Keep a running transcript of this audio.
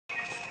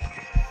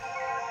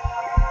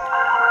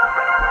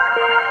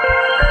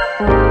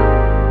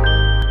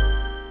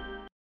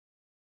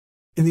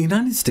In the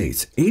United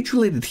States,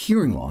 age-related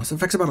hearing loss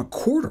affects about a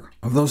quarter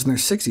of those in their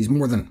 60s,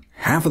 more than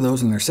half of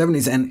those in their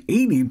 70s, and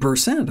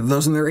 80% of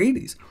those in their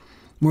 80s.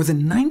 More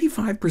than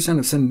 95%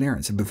 of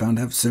centenarians have been found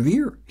to have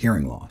severe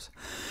hearing loss.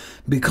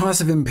 Because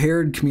of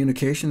impaired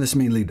communication, this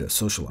may lead to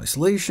social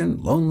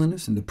isolation,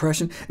 loneliness, and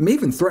depression. It may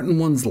even threaten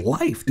one's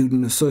life due to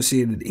an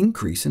associated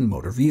increase in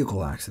motor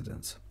vehicle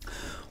accidents.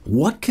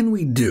 What can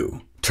we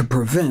do to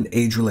prevent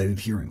age-related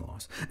hearing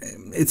loss?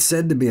 It's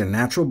said to be a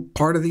natural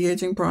part of the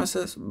aging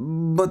process,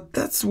 but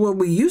that's what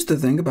we used to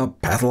think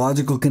about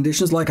pathological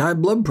conditions like high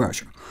blood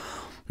pressure.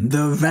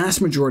 The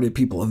vast majority of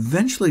people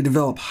eventually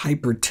develop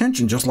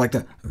hypertension, just like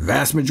the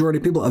vast majority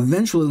of people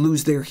eventually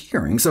lose their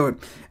hearing, so it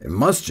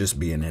must just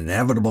be an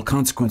inevitable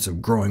consequence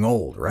of growing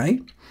old,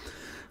 right?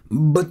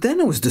 But then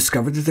it was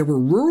discovered that there were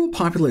rural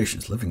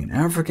populations living in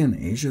Africa and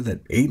Asia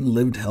that ate and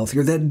lived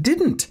healthier that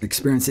didn't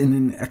experience an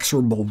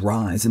inexorable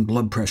rise in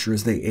blood pressure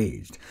as they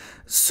aged.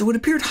 So it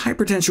appeared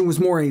hypertension was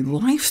more a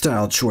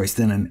lifestyle choice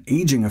than an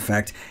aging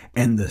effect,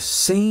 and the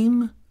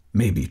same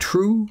may be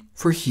true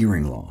for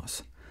hearing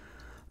loss.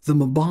 The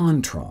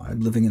Maban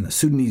tribe, living in the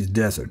Sudanese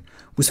desert,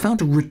 was found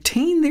to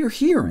retain their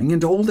hearing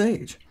into old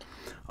age.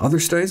 Other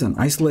studies on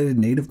isolated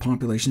native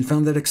populations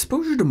found that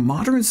exposure to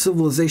modern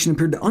civilization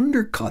appeared to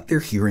undercut their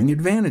hearing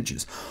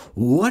advantages.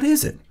 What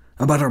is it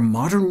about our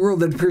modern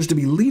world that appears to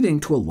be leading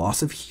to a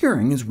loss of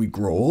hearing as we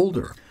grow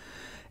older?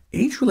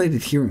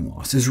 Age-related hearing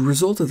loss is a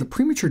result of the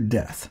premature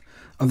death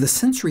of the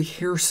sensory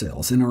hair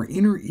cells in our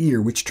inner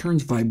ear, which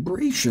turns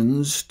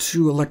vibrations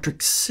to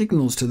electric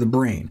signals to the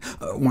brain.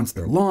 Once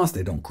they're lost,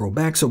 they don't grow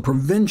back, so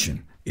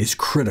prevention is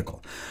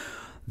critical.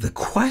 The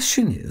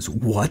question is,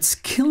 what's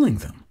killing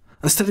them?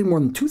 A study of more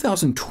than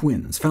 2,000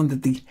 twins found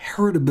that the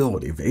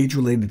heritability of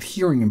age-related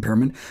hearing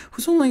impairment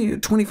was only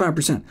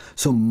 25%,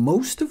 so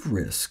most of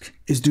risk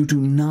is due to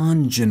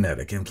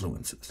non-genetic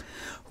influences.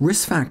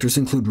 Risk factors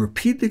include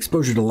repeated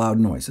exposure to loud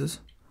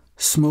noises,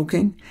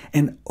 smoking,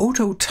 and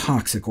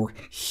ototoxic or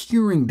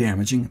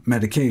hearing-damaging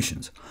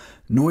medications.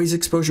 Noise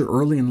exposure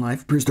early in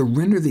life appears to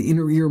render the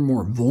inner ear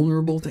more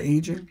vulnerable to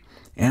aging.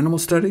 Animal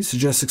studies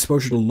suggest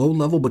exposure to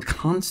low-level but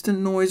constant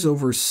noise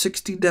over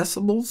 60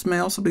 decibels may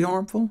also be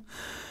harmful.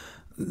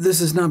 This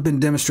has not been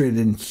demonstrated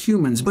in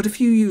humans, but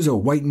if you use a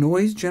white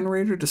noise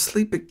generator to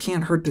sleep, it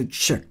can't hurt to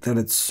check that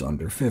it's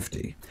under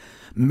 50.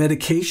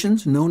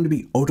 Medications known to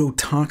be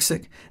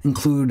ototoxic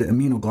include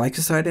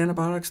aminoglycoside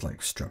antibiotics like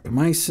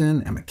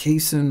streptomycin,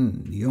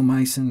 amikacin,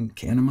 neomycin,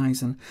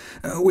 kanamycin,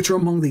 which are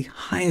among the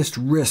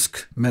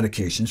highest-risk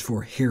medications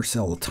for hair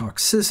cell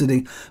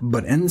toxicity,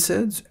 but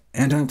NSAIDs,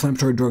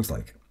 anti-inflammatory drugs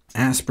like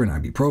aspirin,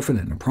 ibuprofen,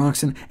 and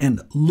naproxen,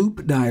 and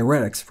loop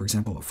diuretics, for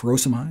example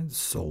furosemide,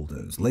 sold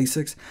as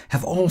Lasix,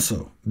 have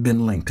also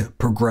been linked to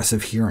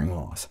progressive hearing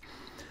loss.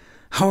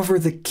 However,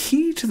 the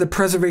key to the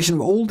preservation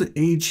of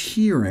old-age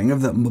hearing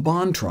of the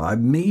Maban tribe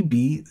may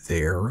be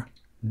their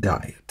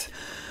diet.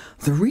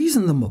 The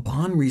reason the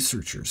Maban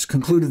researchers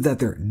concluded that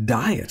their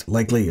diet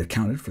likely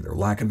accounted for their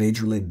lack of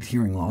age-related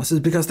hearing loss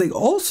is because they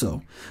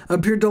also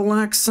appeared to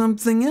lack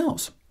something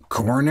else—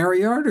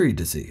 coronary artery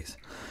disease.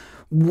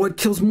 What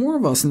kills more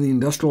of us in the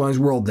industrialized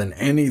world than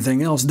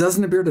anything else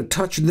doesn't appear to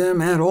touch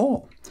them at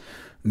all.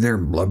 Their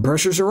blood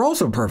pressures are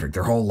also perfect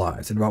their whole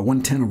lives, at about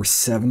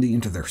 110/70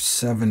 into their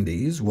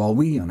 70s, while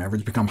we, on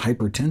average, become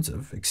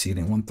hypertensive,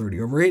 exceeding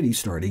 130/80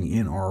 starting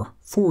in our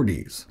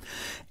 40s.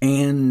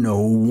 And no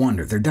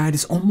wonder. Their diet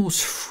is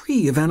almost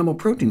free of animal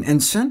protein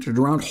and centered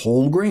around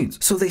whole grains.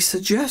 So they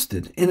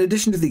suggested, in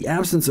addition to the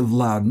absence of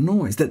loud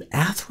noise, that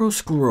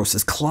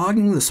atherosclerosis,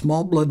 clogging the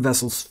small blood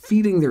vessels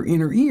feeding their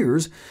inner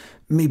ears,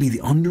 may be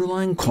the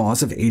underlying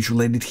cause of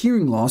age-related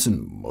hearing loss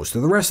in most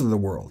of the rest of the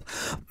world.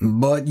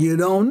 But you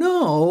don't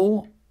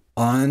know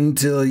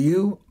until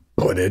you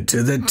put it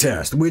to the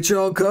test, which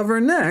I'll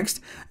cover next,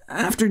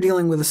 after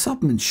dealing with a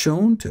supplement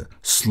shown to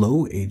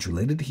slow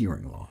age-related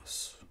hearing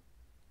loss.